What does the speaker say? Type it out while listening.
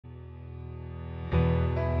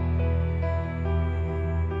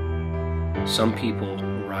Some people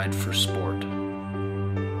ride for sport.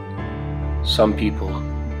 Some people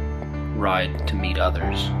ride to meet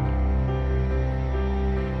others.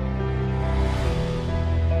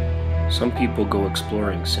 Some people go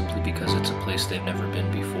exploring simply because it's a place they've never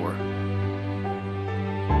been before.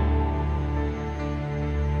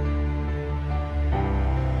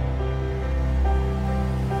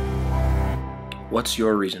 What's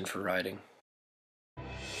your reason for riding?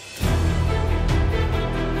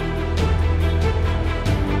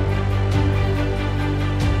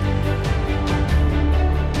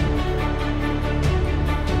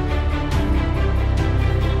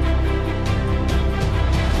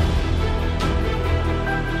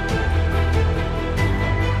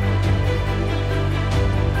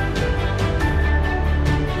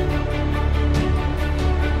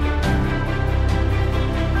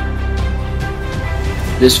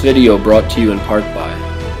 This video brought to you in part by...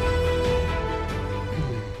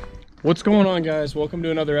 What's going on, guys? Welcome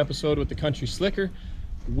to another episode with the Country Slicker.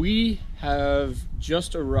 We have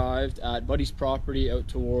just arrived at Buddy's property out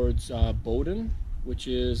towards Bowden, which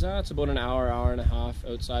is it's about an hour and a half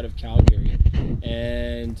outside of Calgary.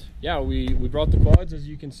 And yeah, we brought the quads, as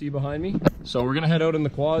you can see behind me. So we're gonna head out in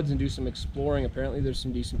the quads and do some exploring. Apparently there's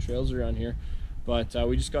some decent trails around here, but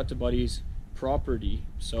we just got to Buddy's property,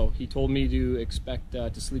 so he told me to expect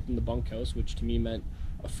to sleep in the bunkhouse, which to me meant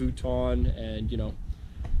a futon, and you know,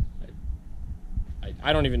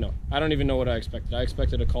 I don't even know what I expected. I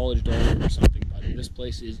expected a college dorm or something, but this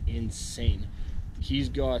place is insane. He's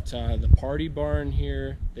got the party barn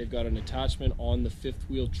here. They've got an attachment on the fifth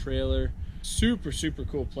wheel trailer. Super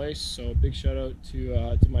cool place. So big shout out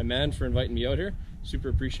to my man for inviting me out here. Super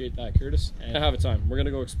appreciate that, Curtis. And I have a time. We're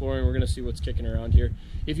gonna go exploring. We're gonna see what's kicking around here.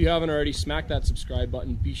 If you haven't already, smack that subscribe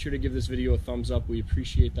button. Be sure to give this video a thumbs up. We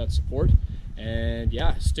appreciate that support. And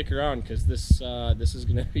yeah, stick around, because this is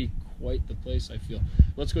gonna be quite the place, I feel.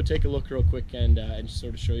 Let's go take a look real quick and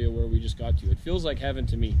sort of show you where we just got to. It feels like heaven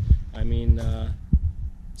to me. I mean,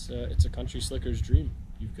 it's a country slicker's dream.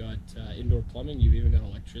 You've got indoor plumbing. You've even got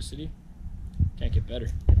electricity. Can't get better.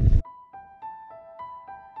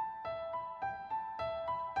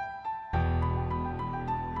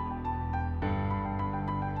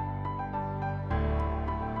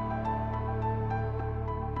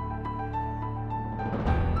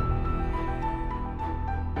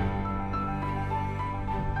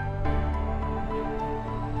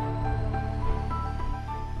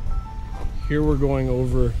 Here we're going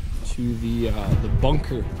over to the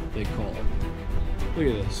bunker, they call it. Look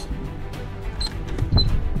at this.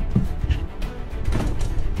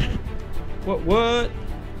 What?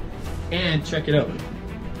 And check it out.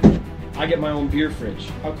 I get my own beer fridge.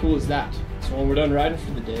 How cool is that? So when we're done riding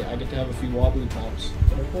for the day, I get to have a few wobbly pops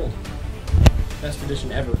that are cold. Best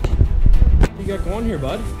edition ever. What you got going here,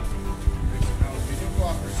 bud? Jalapeno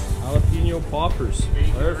poppers. Jalapeno poppers.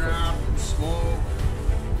 Perfect. Wrap and smoke.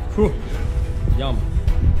 Whew. Yum.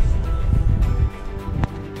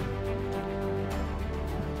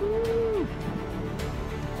 Woo.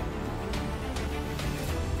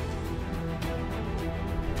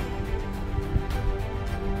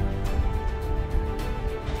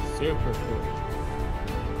 Super cool.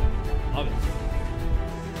 Love it.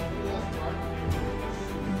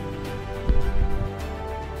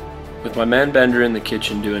 With my man Bender in the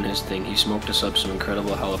kitchen doing his thing, he smoked us up some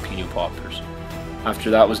incredible jalapeno poppers.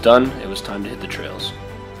 After that was done, it was time to hit the trails.